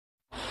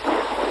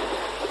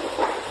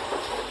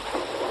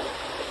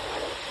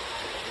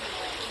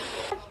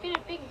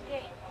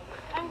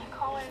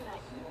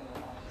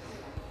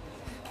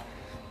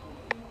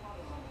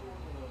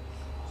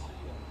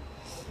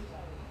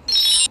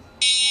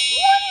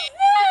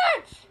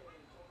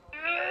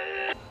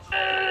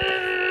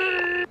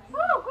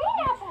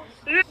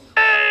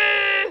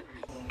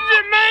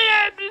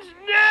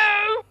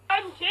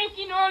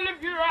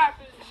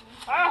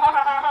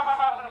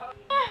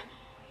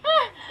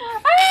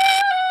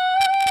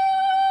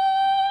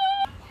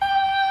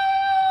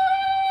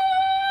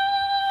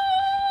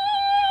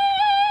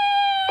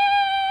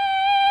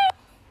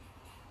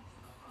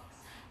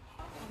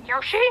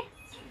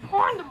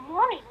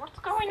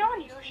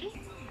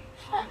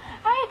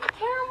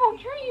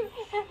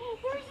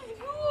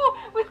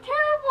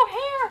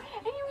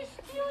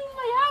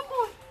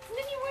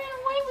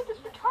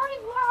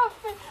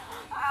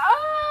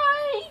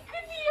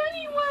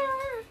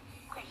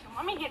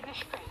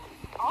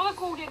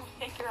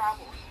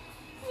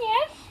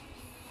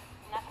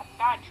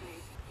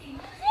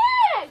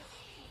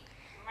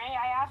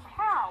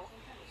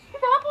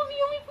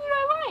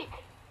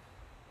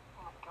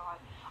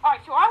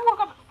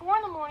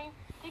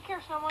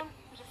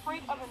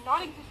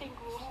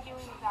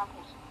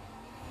apples.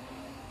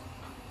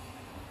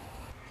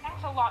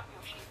 Thanks a lot,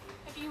 Yoshi.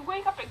 If you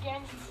wake up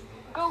again,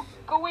 go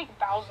wake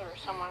Bowser or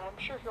someone. I'm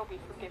sure he'll be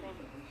forgiving.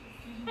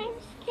 I'm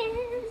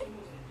scared.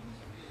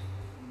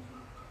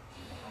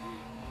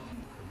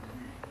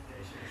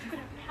 I'm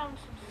gonna pound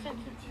some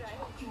sense into that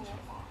apple.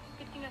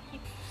 Good thing I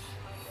keep this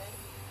in my bed.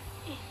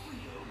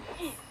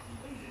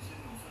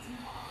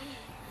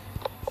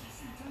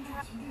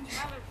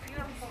 Another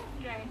beautiful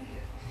day.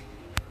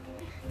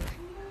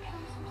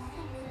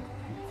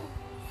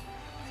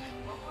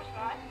 What was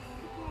that?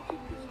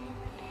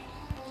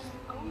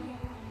 Oh,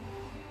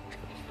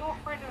 I'm still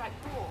afraid of that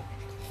pool.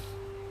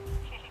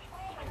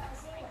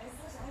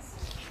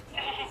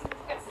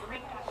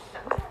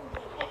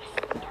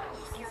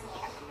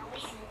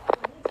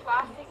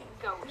 Plastic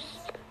ghost.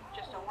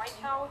 Just a white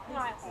towel with an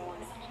eye hole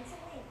in it.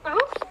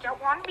 Oops,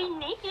 don't want to be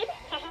naked.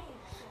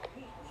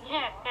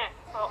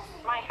 Well,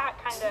 my hat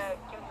kind of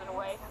gives it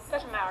away.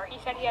 Doesn't matter. He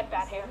said he had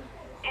bad hair.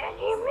 And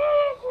he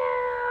mad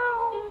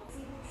now.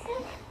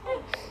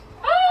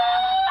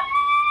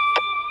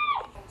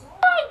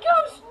 Die,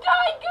 ghost!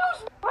 Die,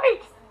 ghost!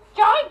 Wait!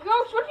 Die,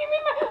 ghost? What do you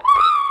mean by...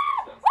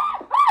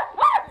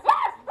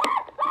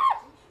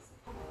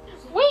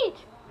 Wait!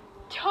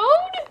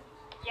 Toad?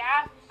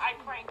 Yeah, I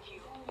pranked you.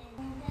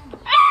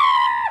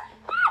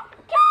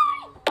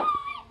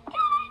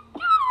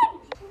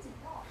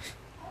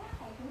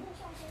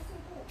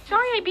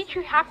 Sorry I beat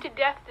you half to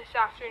death this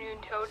afternoon,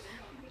 Toad.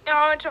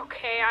 No, it's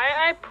okay.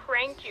 I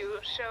pranked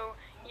you, so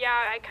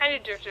yeah, I kind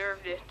of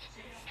deserved it.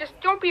 Just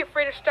don't be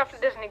afraid of stuff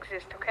that doesn't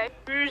exist, okay?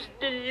 Who's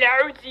the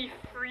lousy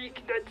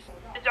freak that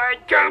says I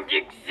don't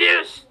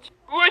exist?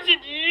 Was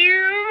it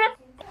you?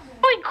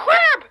 Holy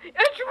crap!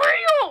 It's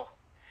real!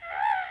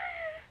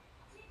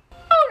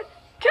 Toad!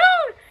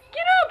 Toad!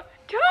 Get up!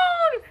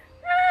 Toad!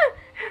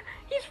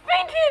 He's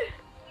fainted!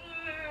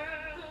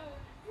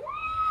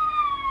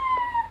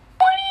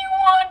 What do you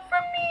want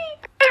from me?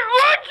 I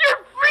want your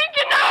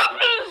freaking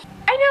apples!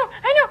 I know,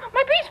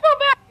 my baseball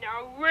bat! Now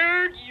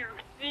where do you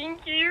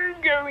think you're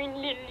going,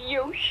 little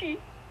Yoshi?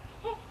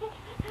 Die,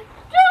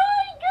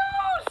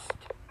 ghost!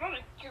 I'm not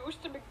a ghost,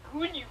 I'm a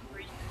goody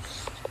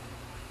rapist.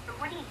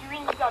 What are you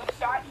doing with that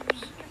bat, you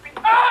stupid...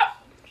 Ah!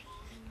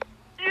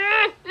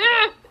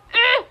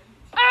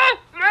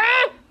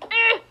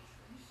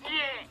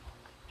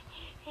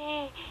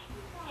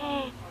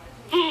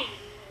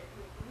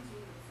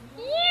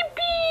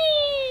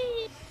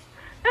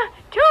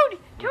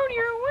 Toad,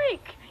 you're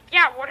awake.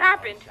 Yeah, what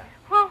happened?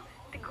 Well,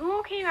 the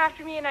ghoul came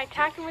after me and I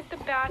attacked him with the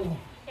bat,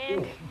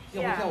 and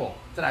yeah.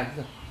 Glad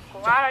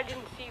I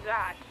didn't see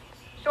that.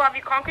 So have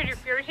you conquered your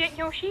fears yet,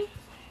 Yoshi?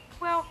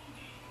 Well,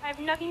 I have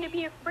nothing to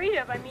be afraid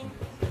of. I mean,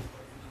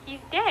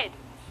 he's dead.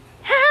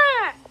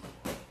 Ha!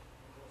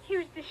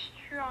 Who's the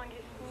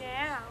strongest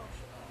now?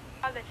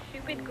 Oh, the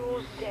stupid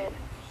ghoul's dead.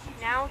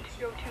 Now to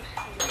go to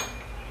sleep.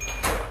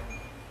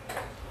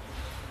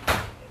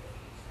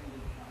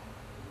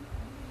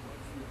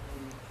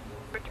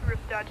 But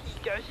that he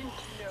doesn't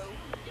know,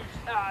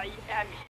 I am